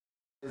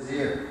Is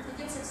here.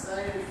 He gets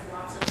excited, he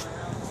flops it right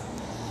out.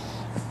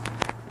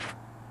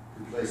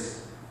 Good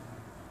place.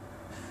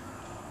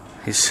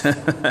 He's So I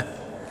went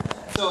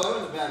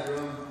to the back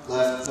room,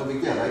 left, no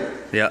big deal, right?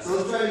 Yeah. So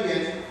let's try it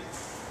again.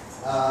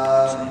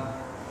 I'll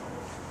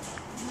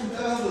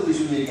do this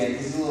with me again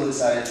because he's a little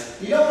excited.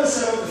 You don't want to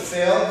set up to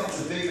fail.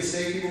 It's a big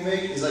mistake people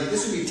make. It's like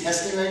this would be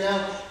testing right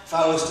now. If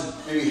I was to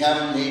maybe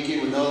have him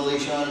naked with no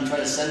leash on and try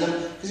to send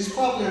him, because he's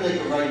probably going to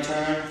make a right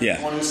turn. Yeah.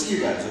 I want to see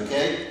you guys,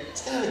 okay?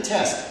 It's kind of a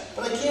test.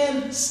 But I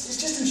can,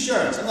 it's just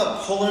insurance. I'm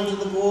not pulling him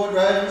to the board,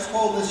 right? I'm just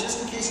holding this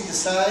just in case he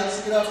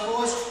decides to get off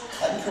course.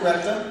 I can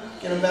correct him,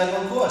 get him back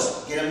on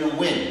course. Get him to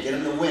win, get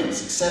him to win.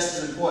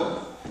 Success is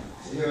important.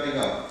 So here I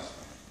go.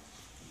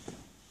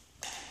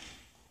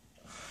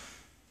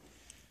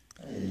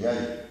 Hey,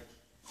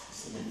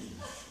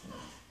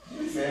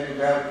 you fair to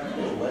grab,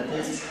 you know, wet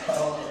paper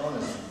towel on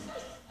this.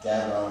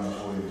 Dab it on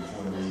before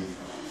we leave.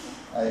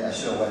 I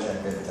should have wet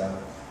that paper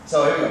towel.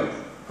 So here we go.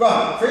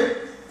 Gronk, free,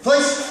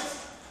 place.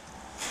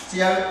 See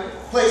how,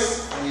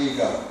 place, and there you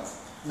go.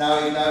 Now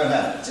I don't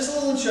have it. Just a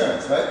little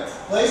insurance, right?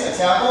 Place, I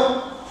tap him.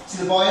 See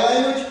the body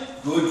language?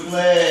 Good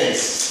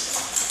place.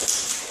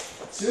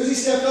 As soon as he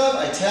stepped up,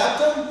 I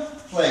tapped him,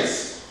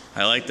 place.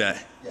 I like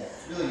that. Yeah,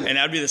 really good. And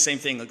that would be the same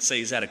thing. Let's say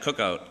he's at a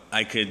cookout.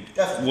 I could,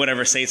 Definitely.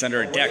 whatever, say it's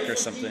under a deck or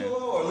something. People,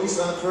 or at least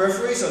on the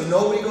periphery, so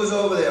nobody goes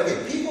over there.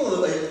 Okay, people,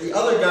 the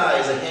other guy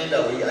is a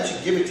handout. I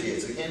should give it to you.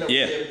 It's a handout we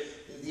give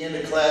at the end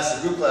of class,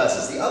 the group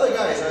classes. The other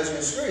guy is always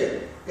going to screw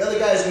you. The other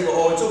guy is going to go,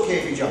 oh, it's okay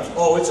if he jumps.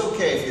 Oh, it's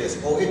okay if he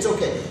this. Oh, it's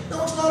okay.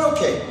 No, it's not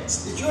okay.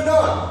 It's your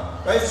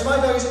dog, right? If it's my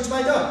dog, it's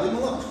my dog. Leave him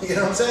alone. You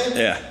know what I'm saying?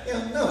 Yeah.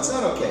 No, it's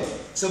not okay.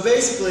 So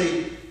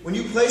basically, when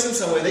you place him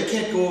somewhere, they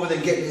can't go over there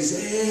and get his,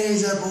 hey,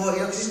 he's a boy, you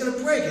know, because he's going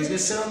to break. He's going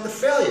to set up the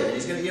failure.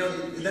 He's going to, you know,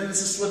 then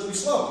it's a slippery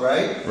slope,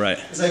 right? Right.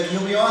 It's like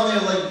he'll be on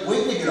there like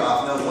waiting to get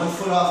off, you know, 1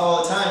 foot off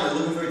all the time, like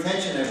looking for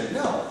attention and everything.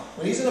 No,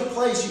 when he's in a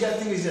place, you got to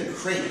think he's in a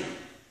crate.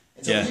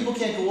 And so people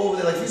can't go over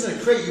there. Like if he's in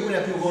a crate, you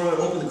wouldn't have people going over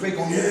and open the crate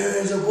going,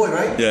 yeah, he's a boy,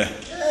 right? Yeah.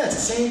 Yeah, it's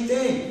the same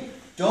thing.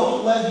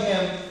 Don't let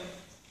him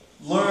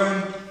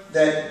learn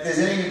that there's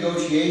any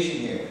negotiation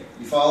here.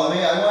 You follow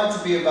me? I want it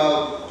to be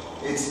about,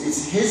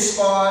 it's his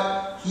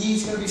spot,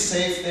 he's going to be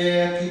safe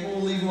there, people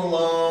will leave him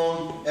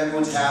alone,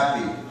 everyone's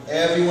happy.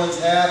 Everyone's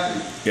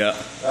happy. Yeah.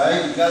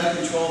 Right? You got to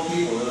control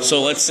people.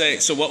 So let's say,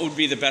 so what would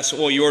be the best,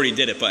 well, you already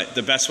did it, but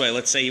the best way,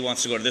 let's say he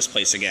wants to go to this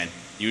place again.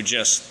 You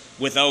just,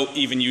 without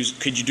even use,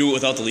 could you do it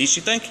without the leash,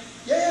 you think?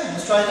 Yeah,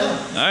 let's try it now.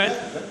 All right.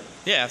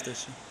 Yeah, after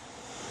this.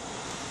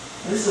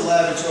 This is a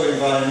laboratory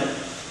environment.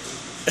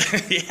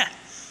 Yeah.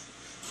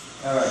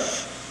 All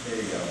right. There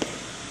you go.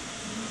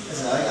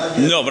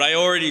 Listen, no, but I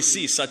already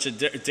see such a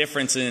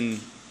difference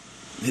in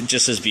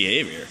just his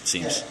behavior, it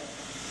seems.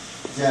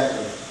 Yeah.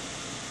 Exactly.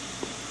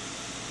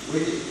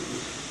 Ridiculous.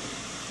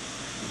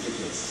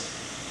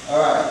 All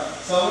right.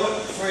 So I'm going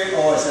to free.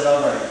 Oh, I said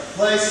all right.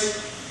 Place.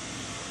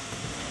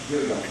 Here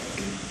we go.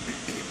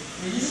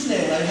 We use his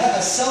name. I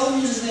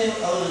seldom use his name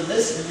other than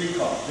this and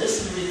recall.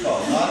 This and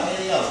recall, not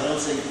anything else. I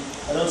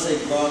don't say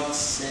Gronk,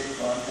 sit,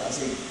 Gronk. I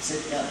say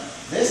sit down.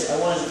 This, I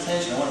want his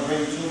attention. I want to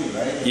bring him to me,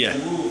 right? And Yeah.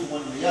 move from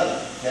one to the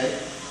other. Okay.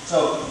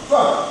 So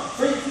Gronk,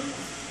 free,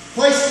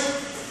 place.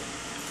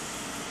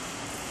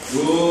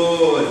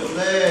 Good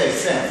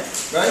place, Sam.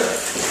 Right?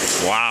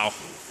 Wow.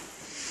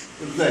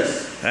 Good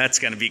place. That's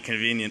going to be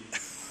convenient.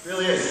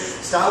 Really is.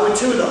 Start with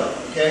two though,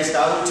 okay?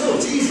 Start with two.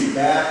 It's easy.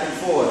 Back and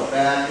forth,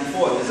 back and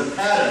forth. There's a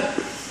pattern.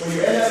 When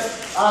you end up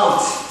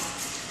out,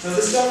 so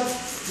this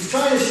stuff, he's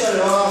trying to shut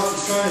it off.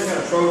 He's trying to kind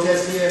of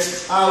protest here.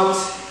 Out.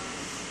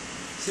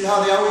 See how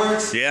the out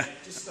works? Yeah.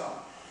 Just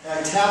stop. And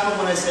I tap him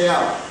when I say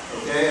out,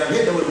 okay? I'm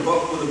hitting him with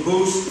a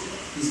boost.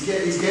 He's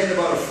getting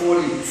about a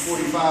 40,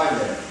 45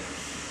 there.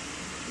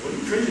 What are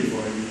you cringing for?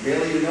 You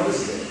barely even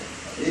notices it.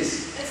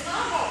 It's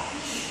not about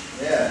me.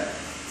 Yeah.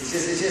 It's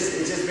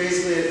just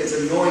basically, it's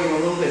annoying him a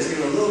little bit. It's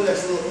giving him a little bit,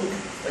 extra little,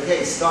 like,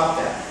 hey, stop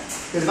that.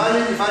 Because if I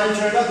didn't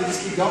turn it up, we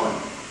just keep going.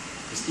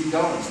 Just keep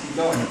going, just keep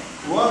going.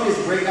 We want to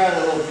just break out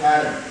of the little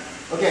pattern.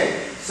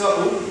 Okay, so,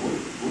 let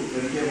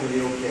me get with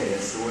the okay.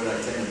 That's the word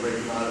I tend to break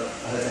him out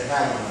of. That's a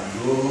habit.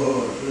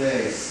 Good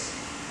place.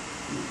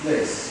 Good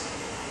place.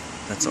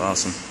 That's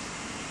awesome.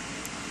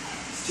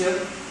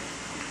 Chip.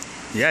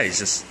 Yeah, he's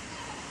just,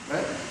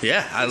 Right?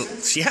 yeah,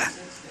 yeah,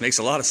 makes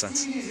a lot of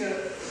sense.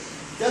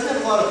 It doesn't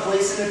have a lot of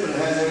place in it, but it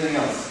has everything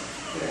else.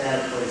 It's going to add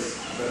a place,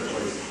 a better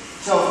place.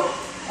 So,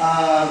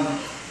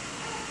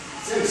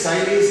 see how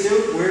excited he is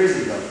too? Where is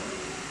he though?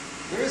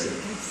 Where is he?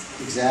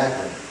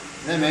 Exactly.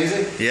 Isn't that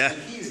amazing? Yeah.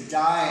 Like he's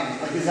dying.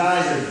 Like his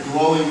eyes are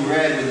glowing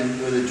red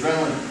with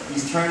adrenaline.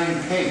 He's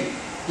turning pink.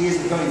 He is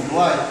becoming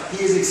blood.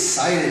 He is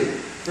excited.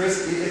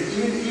 First,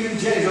 even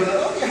Jenny goes,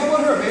 oh yeah, how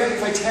about her? Maybe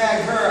if I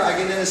tag her, I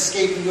can then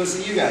escape and go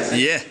see you guys.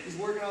 Yeah. He's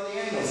working all the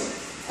angles.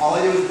 All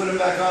I did was put him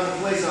back on the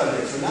place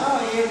object. So now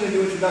I am going to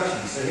do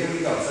introductions. So here we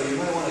go. So you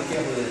might want to be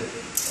careful with it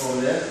over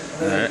there.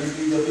 All right.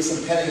 There'll be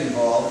some petting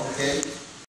involved, okay?